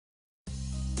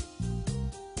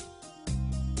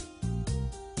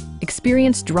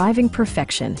Experience driving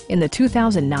perfection in the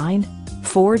 2009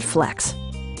 Ford Flex.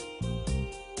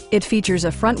 It features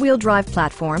a front-wheel drive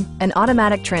platform, an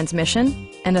automatic transmission,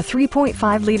 and a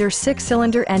 3.5-liter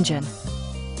six-cylinder engine.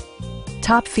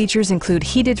 Top features include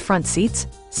heated front seats,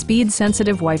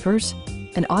 speed-sensitive wipers,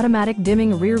 an automatic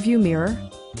dimming rear-view mirror,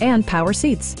 and power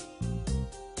seats.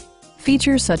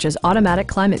 Features such as automatic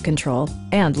climate control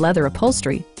and leather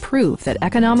upholstery prove that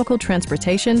economical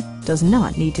transportation does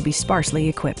not need to be sparsely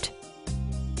equipped.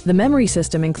 The memory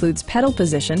system includes pedal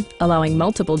position, allowing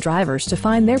multiple drivers to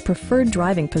find their preferred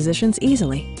driving positions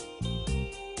easily.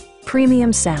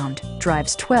 Premium sound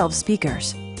drives 12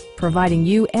 speakers, providing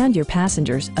you and your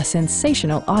passengers a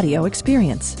sensational audio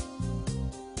experience.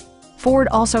 Ford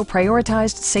also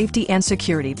prioritized safety and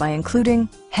security by including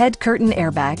head curtain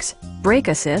airbags, brake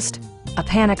assist, a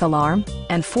panic alarm,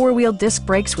 and four-wheel disc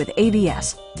brakes with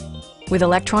ABS. With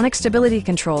electronic stability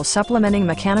control supplementing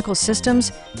mechanical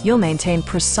systems, you'll maintain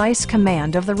precise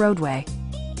command of the roadway.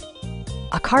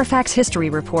 A Carfax history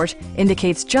report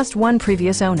indicates just one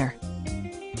previous owner.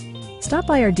 Stop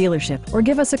by our dealership or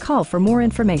give us a call for more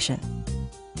information.